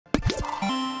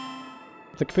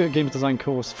The computer games design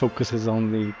course focuses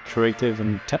on the creative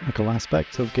and technical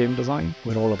aspects of game design.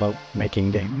 We're all about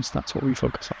making games. That's what we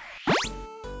focus on.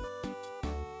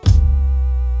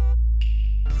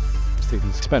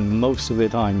 Students spend most of their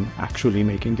time actually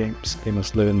making games. They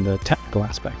must learn the technical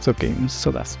aspects of games, so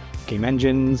that's game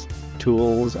engines,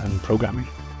 tools, and programming.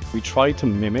 We try to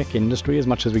mimic industry as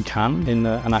much as we can in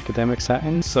an academic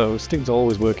setting, so students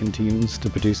always work in teams to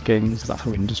produce games. That's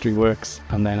how industry works.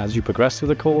 And then as you progress through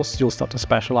the course, you'll start to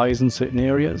specialize in certain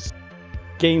areas.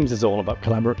 Games is all about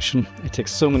collaboration. It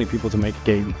takes so many people to make a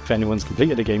game. If anyone's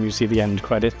completed a game, you see the end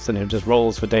credits and it just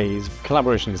rolls for days.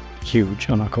 Collaboration is huge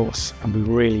on our course, and we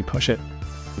really push it.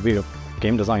 We have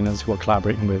game designers who are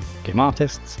collaborating with game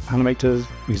artists, animators,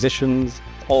 musicians,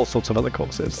 all sorts of other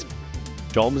courses.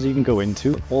 Jobs you can go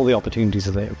into, all the opportunities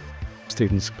are there.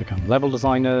 Students become level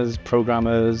designers,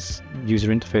 programmers, user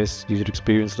interface, user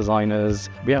experience designers.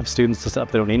 We have students to set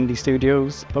up their own indie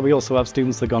studios, but we also have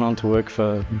students that have gone on to work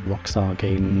for Rockstar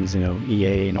Games,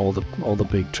 EA, and all the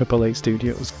big AAA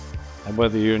studios. And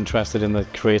whether you're interested in the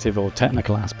creative or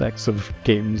technical aspects of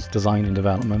games design and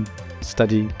development,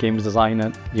 study games design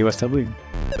at USW.